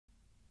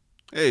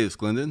Hey, it's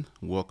Glendon.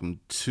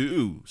 Welcome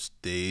to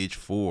Stage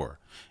 4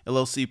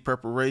 LLC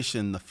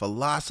Preparation, the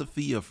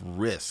philosophy of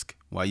risk.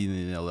 Why you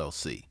need an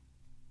LLC.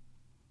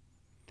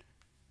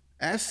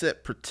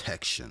 Asset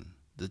protection.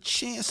 The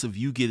chance of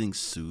you getting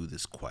sued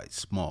is quite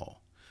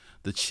small.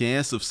 The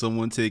chance of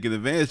someone taking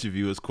advantage of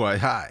you is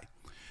quite high.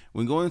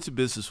 When going into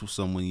business with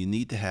someone, you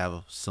need to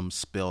have some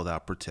spelled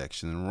out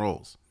protection and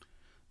roles.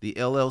 The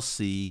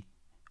LLC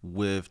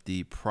with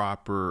the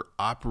proper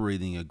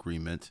operating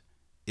agreement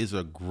is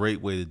a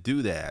great way to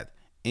do that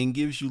and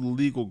gives you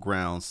legal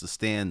grounds to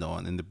stand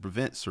on and to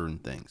prevent certain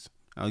things.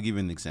 I'll give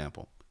you an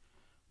example.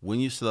 When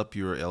you set up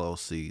your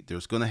LLC,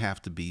 there's going to have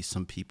to be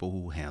some people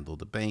who handle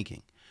the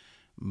banking.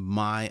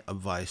 My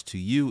advice to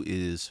you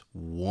is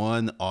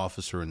one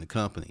officer in the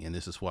company, and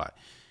this is why.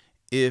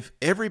 If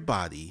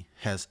everybody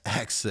has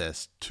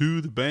access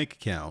to the bank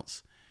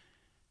accounts,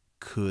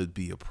 could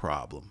be a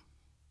problem.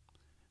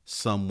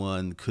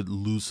 Someone could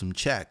lose some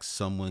checks.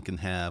 Someone can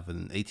have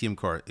an ATM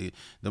card.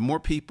 The more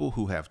people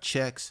who have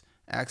checks,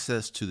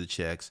 access to the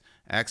checks,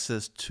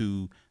 access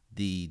to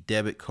the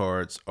debit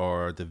cards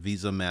or the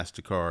Visa,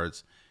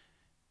 MasterCards,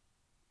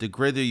 the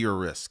greater your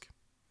risk.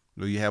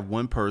 Or you have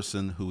one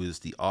person who is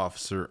the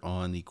officer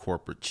on the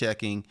corporate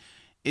checking.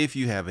 If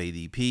you have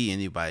ADP,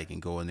 anybody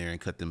can go in there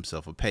and cut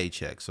themselves a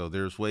paycheck. So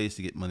there's ways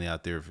to get money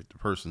out there if the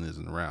person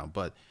isn't around.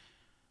 But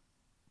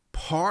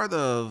part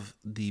of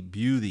the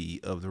beauty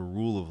of the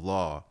rule of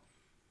law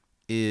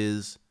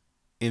is,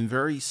 in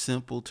very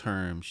simple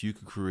terms, you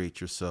can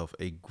create yourself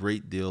a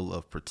great deal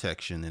of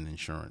protection and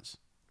insurance.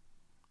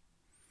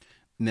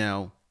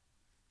 Now,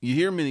 you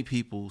hear many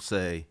people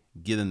say,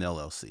 get an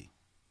LLC,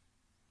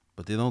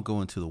 but they don't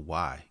go into the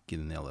why get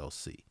an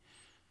LLC.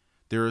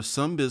 There are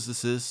some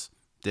businesses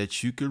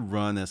that you could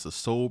run as a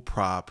sole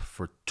prop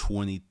for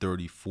 20,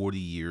 30, 40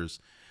 years,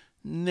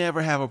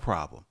 never have a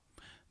problem.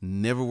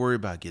 Never worry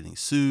about getting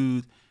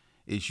sued.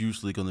 It's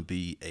usually going to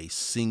be a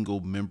single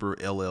member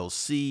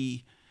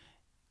LLC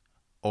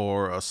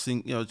or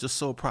just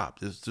sole prop.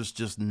 There's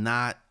just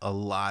not a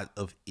lot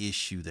of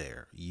issue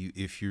there.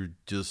 If you're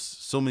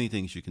just so many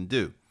things you can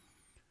do.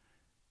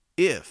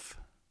 If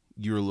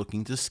you're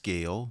looking to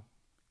scale,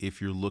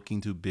 if you're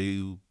looking to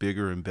do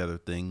bigger and better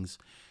things,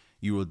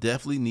 you will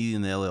definitely need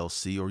an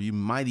LLC, or you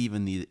might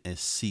even need a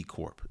C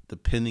Corp,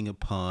 depending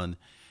upon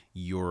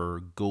your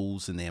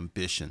goals and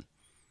ambition.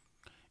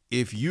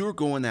 If you're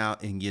going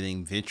out and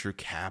getting venture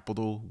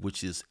capital,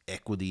 which is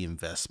equity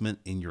investment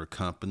in your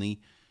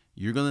company,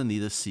 you're going to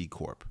need a C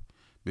Corp.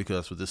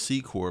 Because with a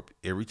C Corp,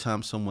 every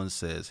time someone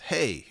says,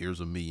 hey,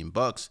 here's $1 million,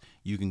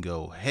 you can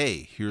go,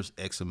 hey, here's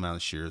X amount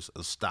of shares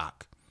of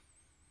stock.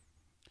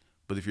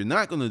 But if you're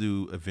not going to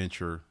do a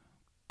venture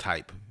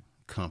type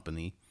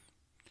company,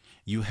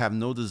 you have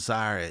no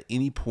desire at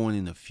any point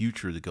in the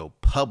future to go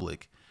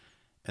public,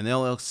 an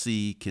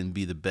LLC can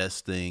be the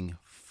best thing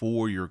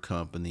for your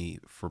company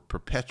for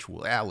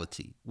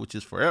perpetuality, which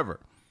is forever.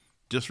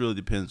 Just really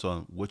depends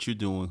on what you're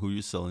doing, who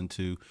you're selling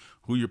to,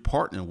 who you're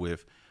partnering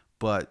with.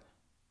 But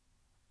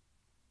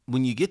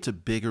when you get to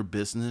bigger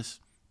business,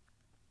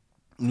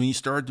 when you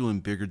start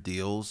doing bigger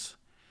deals,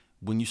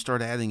 when you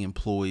start adding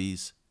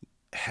employees,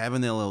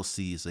 having an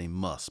LLC is a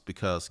must.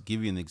 Because I'll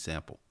give you an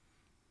example.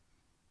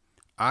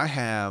 I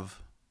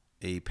have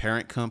a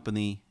parent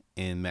company,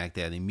 and Mac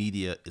Daddy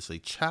Media is a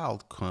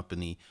child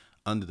company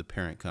under the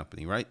parent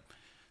company, right?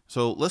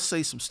 So let's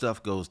say some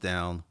stuff goes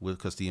down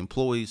because the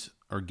employees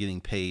are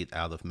getting paid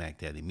out of Mac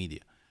Daddy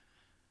Media.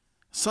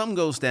 Something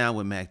goes down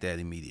with Mac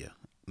Daddy Media.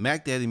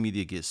 Mac Daddy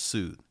Media gets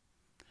sued,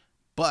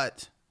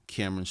 but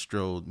Cameron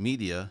Strode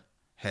Media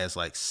has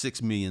like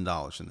 $6 million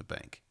in the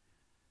bank.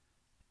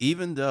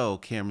 Even though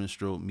Cameron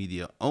Strode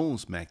Media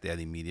owns Mac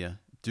Daddy Media,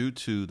 due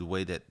to the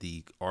way that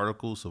the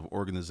articles of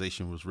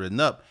organization was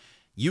written up,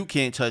 you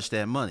can't touch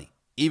that money.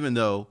 Even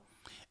though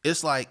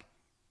it's like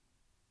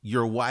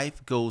your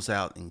wife goes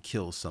out and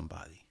kills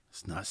somebody.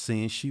 It's not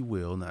saying she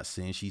will, not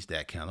saying she's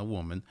that kind of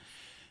woman.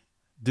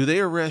 Do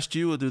they arrest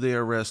you or do they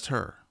arrest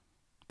her?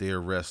 They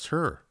arrest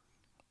her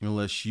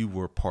unless you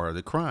were part of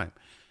the crime.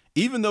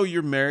 Even though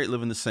you're married,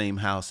 live in the same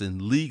house,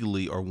 and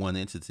legally are one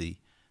entity,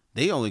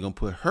 they only gonna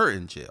put her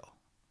in jail.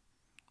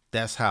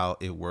 That's how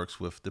it works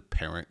with the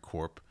parent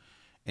corp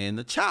and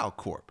the child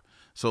corp.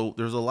 So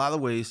there's a lot of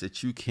ways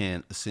that you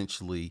can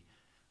essentially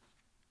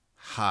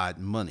hide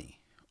money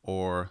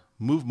or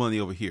move money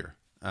over here.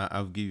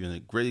 I'll give you a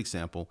great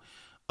example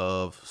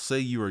of, say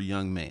you're a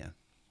young man,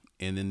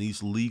 and in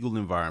these legal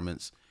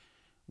environments,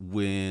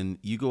 when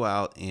you go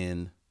out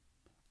and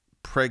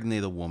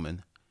pregnate a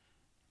woman,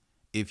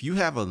 if you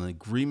have an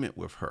agreement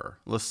with her,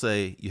 let's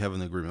say you have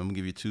an agreement. I'm gonna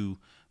give you two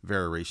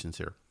variations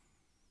here.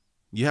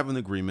 You have an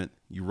agreement,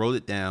 you wrote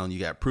it down, you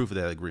got proof of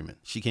that agreement.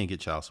 She can't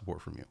get child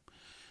support from you.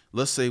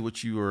 Let's say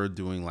what you are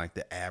doing like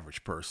the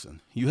average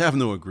person. You have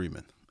no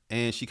agreement,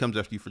 and she comes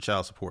after you for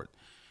child support.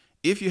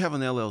 If you have an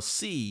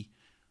LLC,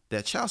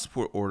 that child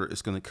support order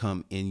is going to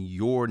come in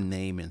your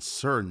name and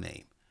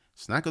surname.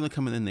 It's not going to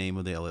come in the name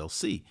of the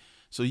LLC.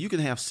 So you can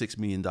have $6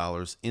 million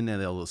in that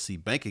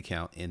LLC bank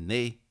account, and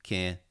they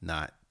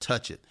cannot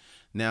touch it.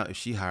 Now, if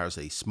she hires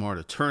a smart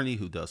attorney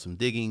who does some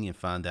digging and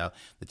find out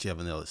that you have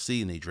an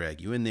LLC and they drag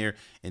you in there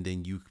and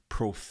then you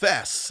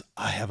profess,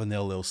 I have an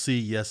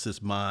LLC, yes,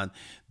 it's mine,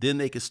 then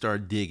they can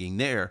start digging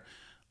there.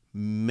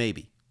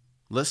 Maybe.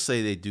 Let's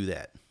say they do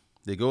that.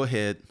 They go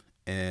ahead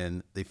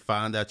and they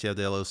find out you have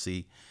the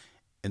LLC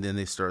and then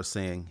they start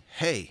saying,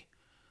 hey,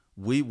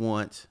 we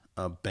want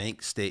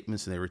bank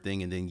statements and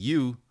everything. And then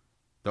you,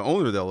 the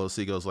owner of the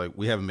LLC, goes like,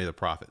 we haven't made a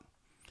profit.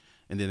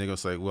 And then they're going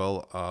to say,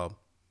 well,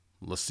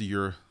 let's see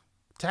your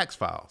tax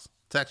files,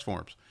 tax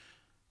forms.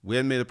 We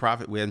hadn't made a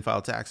profit. We hadn't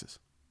filed taxes.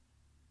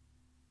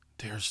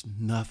 There's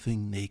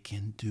nothing they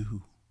can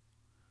do.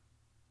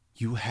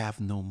 You have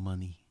no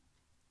money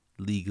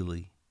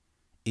legally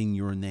in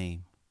your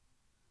name.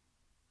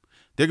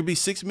 There could be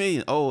 $6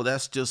 million. Oh,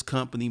 that's just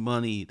company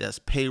money. That's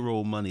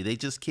payroll money. They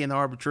just can't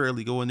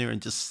arbitrarily go in there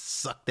and just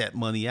suck that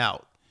money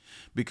out,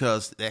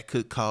 because that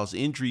could cause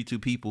injury to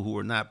people who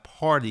are not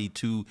party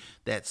to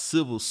that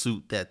civil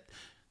suit that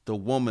the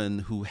woman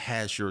who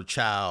has your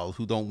child,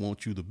 who don't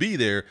want you to be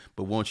there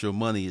but wants your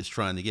money, is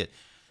trying to get.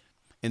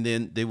 And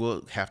then they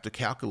will have to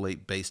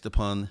calculate based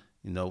upon,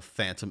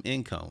 phantom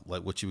income,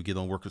 like what you would get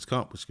on workers'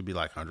 comp, which could be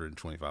like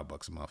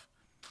 $125 a month.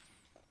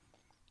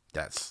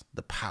 That's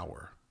the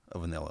power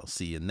of an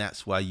LLC, and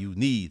that's why you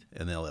need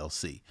an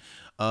LLC.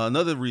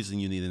 Another reason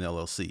you need an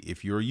LLC,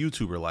 if you're a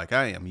YouTuber like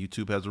I am,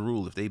 YouTube has a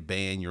rule. If they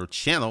ban your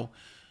channel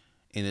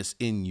and it's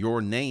in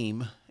your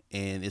name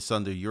and it's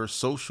under your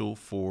social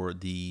for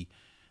the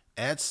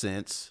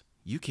AdSense,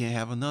 you can't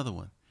have another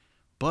one.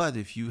 But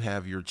if you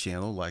have your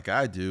channel like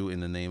I do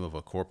in the name of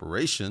a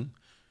corporation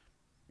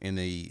and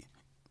the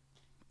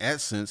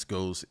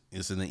AdSense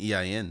is in the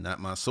EIN,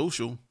 not my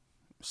social,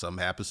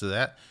 something happens to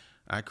that,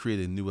 I create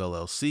a new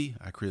LLC,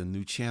 I create a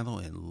new channel,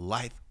 and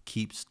life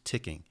keeps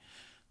ticking.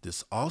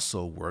 This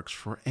also works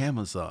for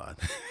Amazon.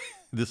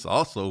 This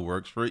also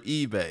works for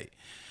eBay.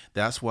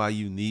 That's why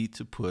you need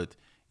to put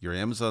your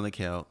Amazon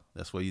account,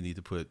 that's why you need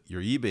to put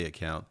your eBay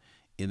account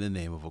in the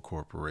name of a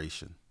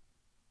corporation.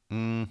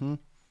 Didn't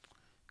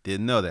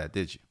know that,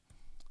 did you?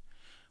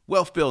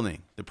 Wealth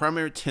building. The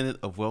primary tenet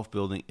of wealth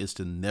building is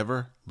to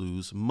never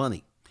lose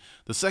money.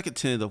 The second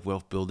tenet of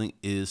wealth building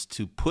is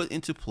to put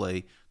into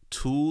play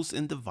tools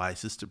and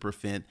devices to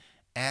prevent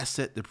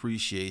asset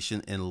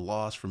depreciation and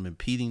loss from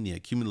impeding the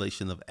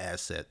accumulation of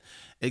asset.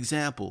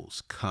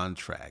 Examples: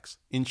 contracts,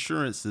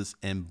 insurances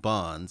and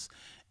bonds,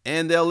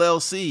 and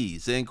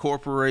LLCs and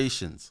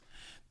corporations.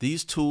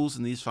 These tools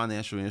and these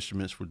financial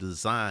instruments were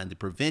designed to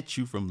prevent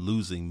you from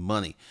losing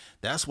money.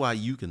 That's why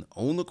you can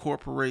own a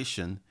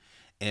corporation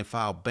and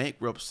file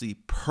bankruptcy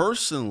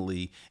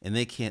personally, and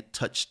they can't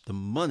touch the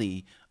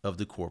money of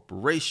the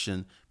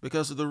corporation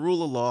because of the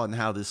rule of law and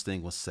how this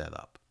thing was set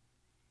up.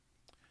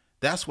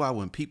 That's why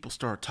when people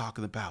start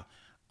talking about,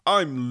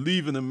 I'm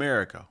leaving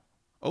America.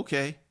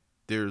 Okay,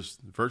 there's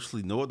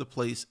virtually no other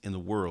place in the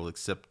world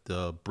except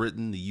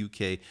Britain, the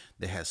UK,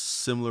 that has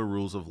similar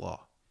rules of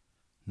law.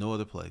 No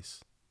other place.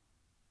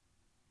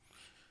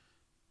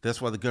 That's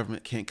why the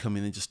government can't come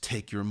in and just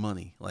take your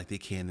money like they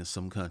can in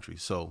some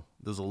countries. So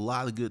there's a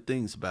lot of good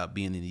things about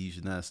being in the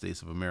United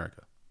States of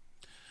America.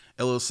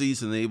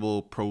 LLCs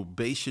enable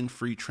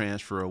probation-free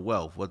transfer of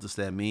wealth. What does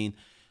that mean?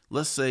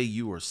 Let's say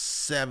you are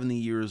 70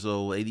 years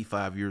old,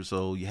 85 years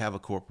old, you have a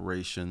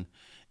corporation,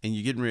 and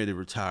you're getting ready to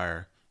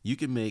retire. You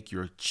can make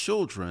your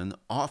children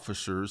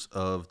officers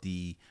of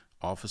the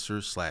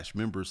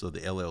officers/members of the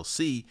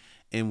LLC.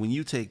 And when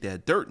you take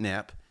that dirt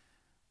nap,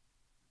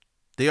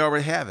 they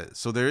already have it.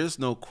 So there is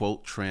no,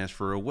 quote,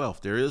 transfer of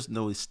wealth. There is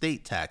no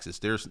estate taxes.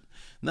 There's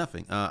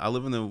nothing. I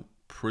live in a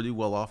pretty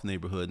well-off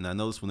neighborhood, and I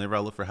notice whenever I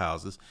look for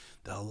houses,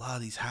 that a lot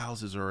of these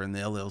houses are in the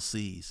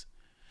LLCs.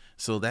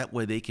 So that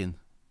way they can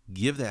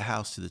give that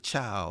house to the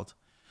child,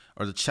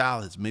 or the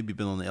child has maybe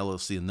been on the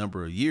LLC a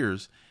number of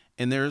years,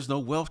 and there is no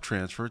wealth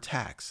transfer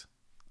tax.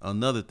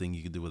 Another thing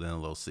you can do with an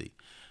LLC.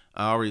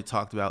 I already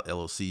talked about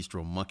LLCs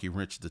throw a monkey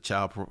wrench to the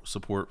child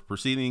support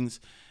proceedings.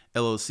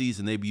 LLCs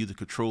enable you to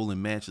control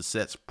and manage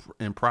assets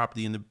and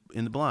property in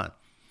the blind.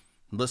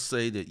 Let's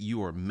say that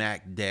you are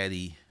Mac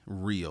Daddy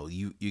Real.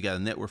 You got a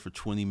net worth of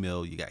 20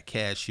 mil. You got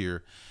cash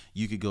here.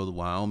 You could go to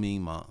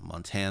Wyoming,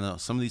 Montana,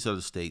 some of these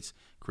other states,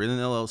 create an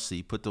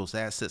LLC, put those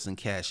assets and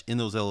cash in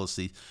those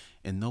LLCs,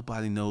 and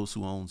nobody knows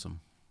who owns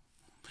them.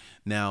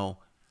 Now,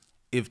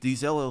 if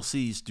these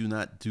LLCs do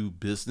not do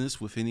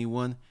business with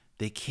anyone,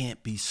 they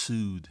can't be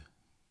sued.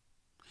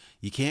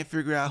 You can't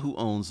figure out who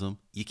owns them.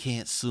 You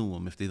can't sue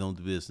them if they don't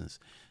do business.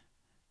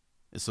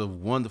 It's a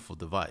wonderful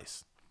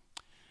device.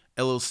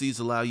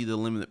 LLCs allow you to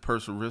limit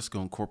personal risk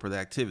on corporate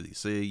activities.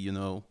 Say,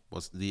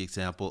 what's the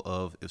example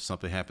of if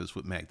something happens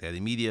with Mac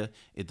Daddy Media,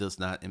 it does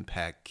not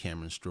impact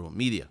Cameron Stroh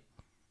Media,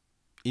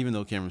 even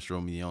though Cameron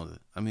Stroh Media owns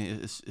it. I mean,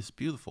 it's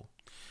beautiful.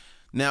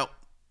 Now,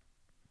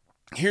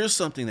 here's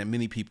something that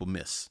many people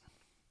miss.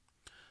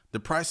 The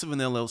price of an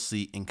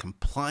LLC and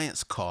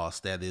compliance costs,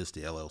 that is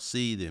the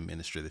LLC, the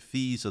administrative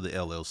fees of the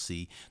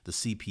LLC, the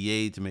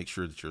CPA to make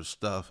sure that your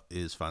stuff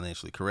is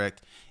financially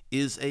correct,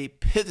 is a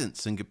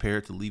pittance in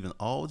compared to leaving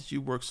all that you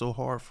worked so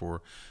hard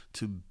for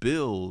to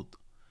build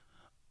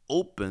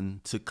open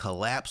to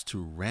collapse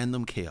to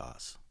random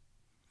chaos.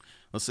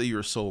 Let's say you're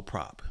a sole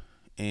prop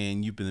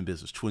and you've been in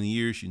business 20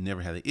 years, you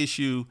never had an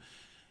issue.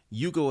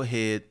 You go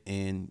ahead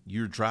and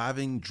you're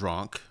driving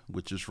drunk,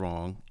 which is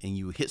wrong, and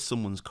you hit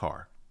someone's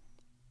car.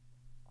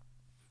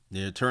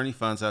 The attorney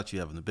finds out you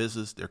have a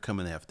business. They're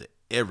coming after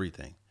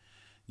everything.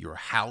 Your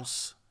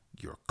house,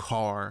 your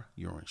car,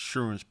 your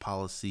insurance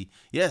policy.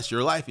 Yes,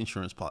 your life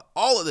insurance policy.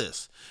 All of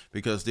this,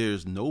 because there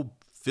is no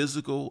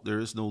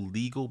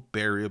legal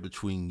barrier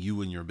between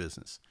you and your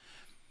business.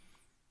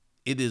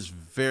 It is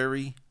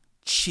very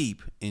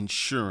cheap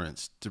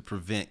insurance to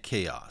prevent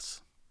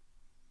chaos.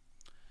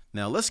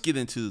 Now let's get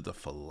into the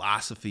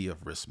philosophy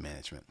of risk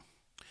management.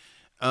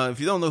 If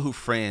you don't know who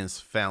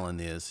Franz Fallon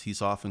is,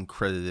 he's often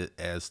credited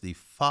as the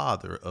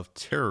father of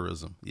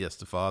terrorism. Yes,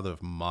 the father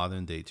of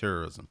modern day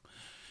terrorism.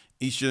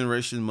 Each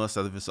generation must,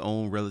 out of its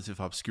own relative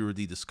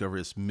obscurity, discover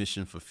its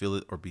mission, fulfill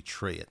it, or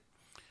betray it.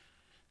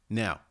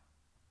 Now,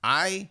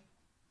 I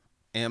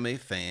am a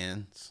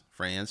Franz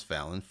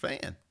Fallon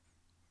fan.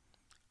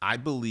 I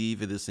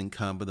believe it is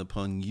incumbent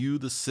upon you,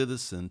 the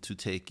citizen, to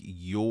take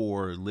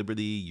your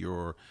liberty,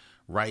 your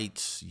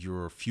rights,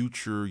 your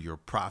future, your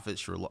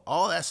profits,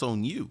 all that's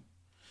on you.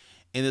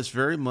 And it's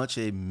very much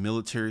a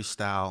military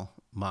style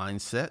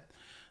mindset.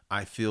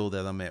 I feel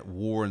that I'm at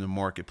war in the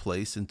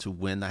marketplace, and to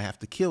win, I have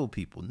to kill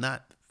people,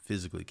 not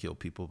physically kill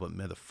people, but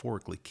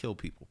metaphorically kill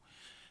people.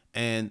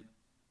 And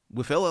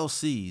with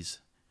LLCs,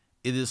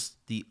 it is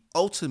the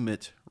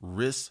ultimate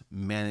risk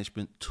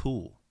management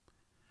tool.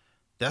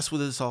 That's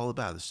what it's all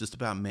about. It's just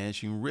about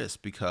managing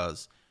risk,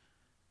 because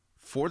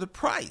for the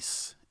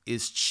price,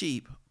 it's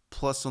cheap.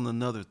 Plus on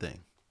another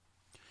thing,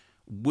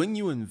 when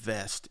you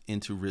invest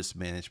into risk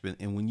management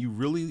and when you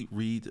really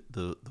read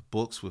the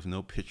books with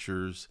no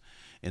pictures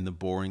and the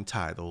boring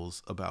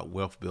titles about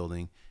wealth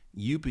building,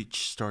 you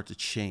start to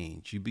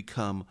change. You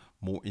become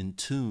more in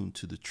tune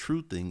to the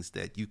true things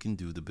that you can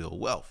do to build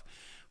wealth.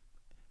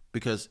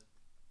 Because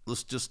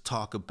let's just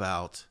talk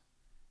about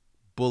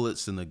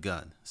bullets in a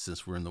gun,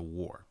 since we're in the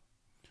war.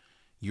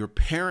 Your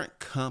parent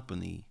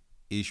company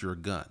is your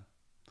gun.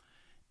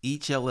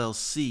 Each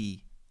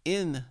LLC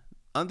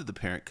under the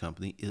parent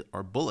company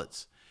are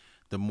bullets.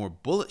 The more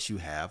bullets you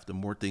have, the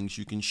more things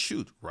you can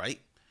shoot,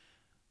 right?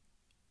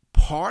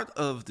 Part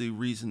of the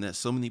reason that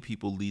so many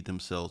people leave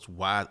themselves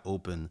wide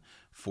open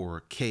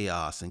for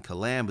chaos and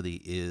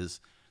calamity is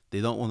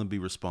they don't want to be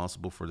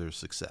responsible for their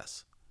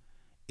success.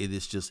 It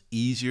is just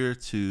easier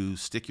to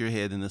stick your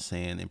head in the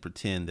sand and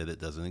pretend that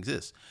it doesn't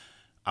exist.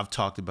 I've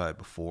talked about it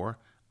before.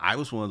 I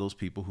was one of those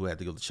people who had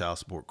to go to child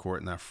support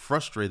court, and I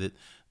frustrated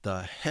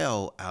the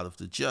hell out of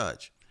the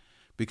judge.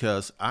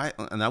 Because I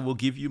will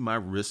give you my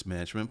risk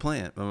management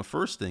plan. My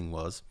first thing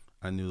was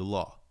I knew the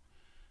law.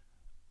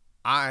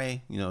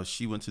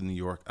 She went to New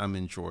York. I'm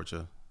in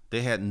Georgia.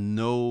 They had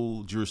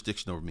no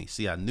jurisdiction over me.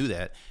 See, I knew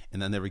that,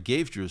 and I never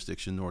gave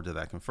jurisdiction, nor did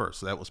I confer.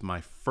 So that was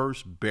my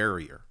first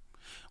barrier,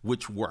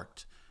 which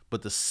worked.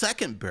 But the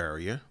second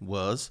barrier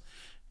was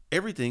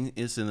everything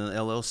is in an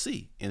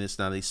LLC, and it's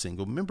not a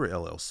single member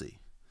LLC.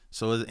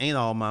 So it ain't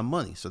all my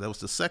money. So that was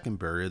the second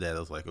barrier that I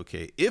was like,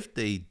 okay, if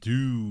they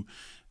do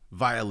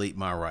violate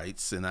my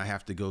rights and I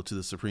have to go to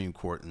the Supreme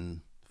Court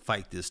and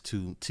fight this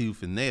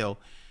tooth and nail,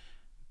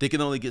 they can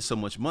only get so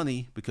much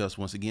money, because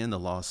once again, the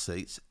law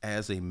states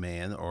as a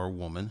man or a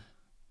woman,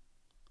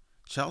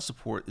 child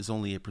support is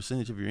only a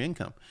percentage of your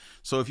income.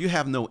 So if you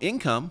have no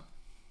income,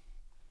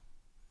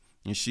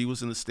 and she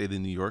was in the state of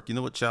New York, you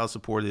know what child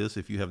support is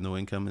if you have no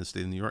income in the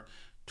state of New York?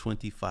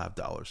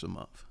 $25 a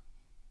month.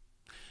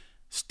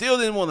 Still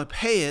didn't want to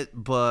pay it,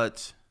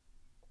 but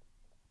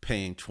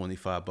paying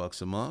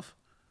 $25 a month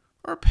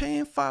or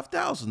paying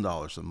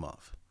 $5,000 a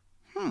month.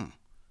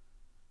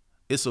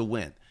 It's a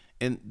win.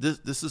 And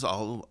this is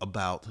all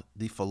about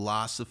the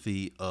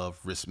philosophy of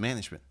risk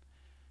management.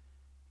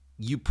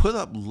 You put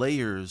up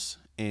layers,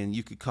 and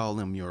you could call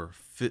them your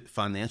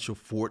financial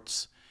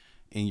forts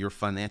and your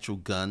financial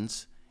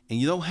guns, and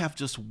you don't have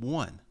just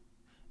one.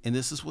 And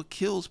this is what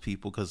kills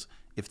people, because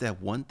if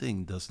that one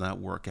thing does not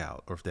work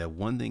out, or if that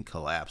one thing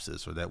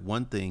collapses, or that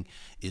one thing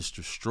is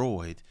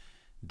destroyed,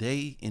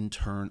 they in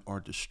turn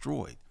are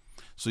destroyed.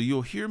 So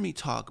you'll hear me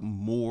talk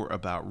more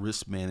about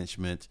risk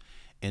management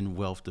and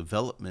wealth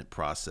development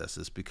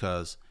processes,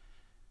 because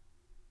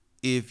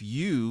if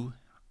you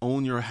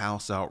own your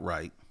house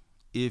outright,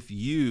 if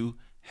you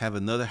have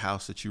another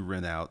house that you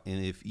rent out,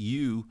 and if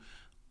you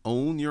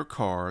own your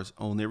cars,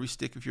 own every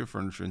stick of your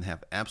furniture, and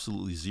have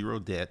absolutely zero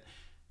debt,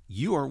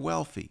 you are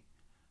wealthy.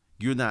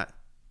 You're not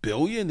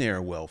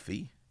billionaire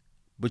wealthy,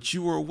 but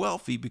you are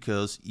wealthy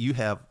because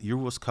you're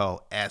what's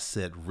called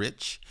asset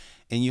rich,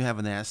 and you have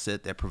an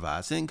asset that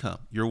provides income.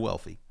 You're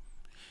wealthy.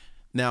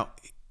 Now,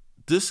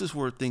 this is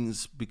where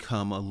things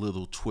become a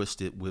little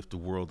twisted with the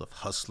world of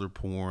hustler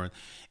porn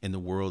and the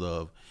world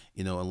of,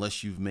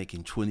 unless you're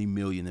making 20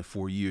 million in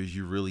 4 years,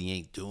 you really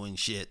ain't doing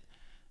shit.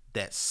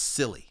 That's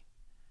silly.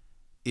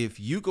 If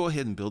you go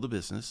ahead and build a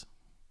business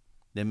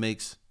that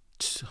makes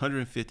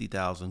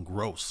 150,000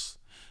 gross,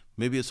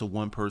 maybe it's a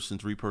 1-person,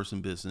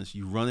 3-person business,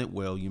 you run it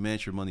well, you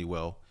manage your money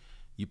well,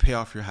 you pay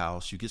off your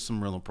house, you get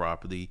some rental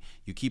property,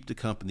 you keep the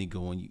company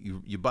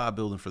going, you buy a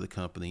building for the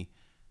company.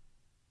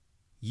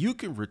 You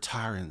can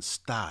retire in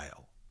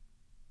style.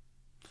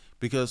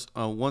 Because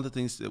one of the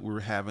things that we were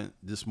having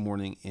this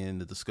morning in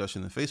the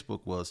discussion on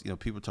Facebook was,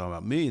 people talking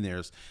about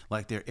millionaires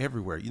like they're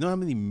everywhere. You know how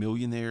many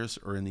millionaires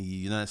are in the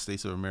United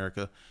States of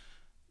America?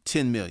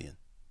 10 million.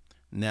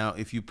 Now,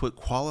 if you put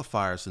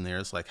qualifiers in there,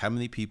 it's like how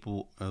many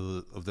people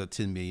of the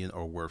 10 million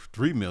are worth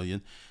 3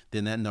 million,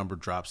 then that number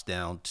drops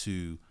down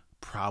to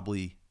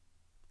probably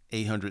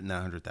 800,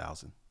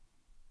 900,000.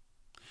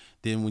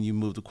 Then when you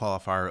move the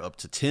qualifier up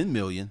to 10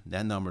 million,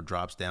 that number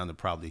drops down to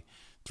probably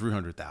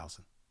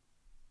 300,000.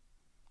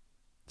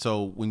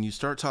 So when you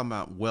start talking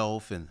about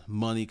wealth and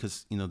money,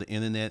 because, the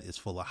internet is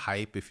full of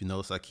hype. If you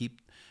notice, I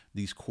keep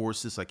these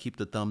courses, I keep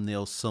the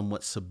thumbnails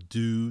somewhat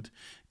subdued,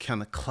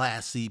 kind of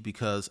classy,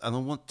 because I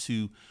don't want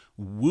to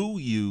woo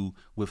you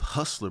with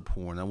hustler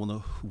porn. I want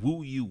to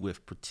woo you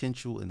with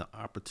potential and the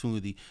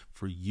opportunity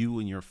for you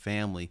and your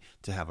family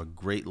to have a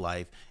great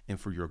life, and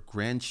for your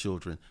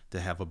grandchildren to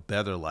have a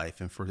better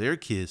life, and for their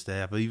kids to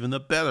have even a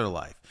better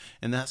life.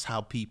 And that's how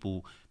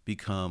people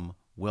become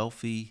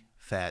wealthy,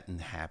 fat,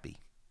 and happy.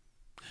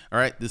 All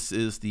right, this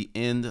is the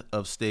end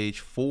of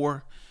stage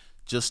 4.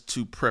 Just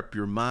to prep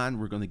your mind,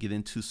 we're going to get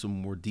into some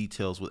more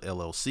details with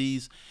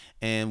LLCs.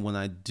 And when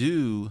I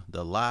do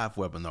the live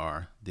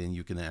webinar, then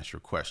you can ask your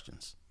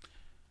questions.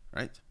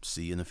 All right,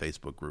 see you in the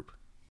Facebook group.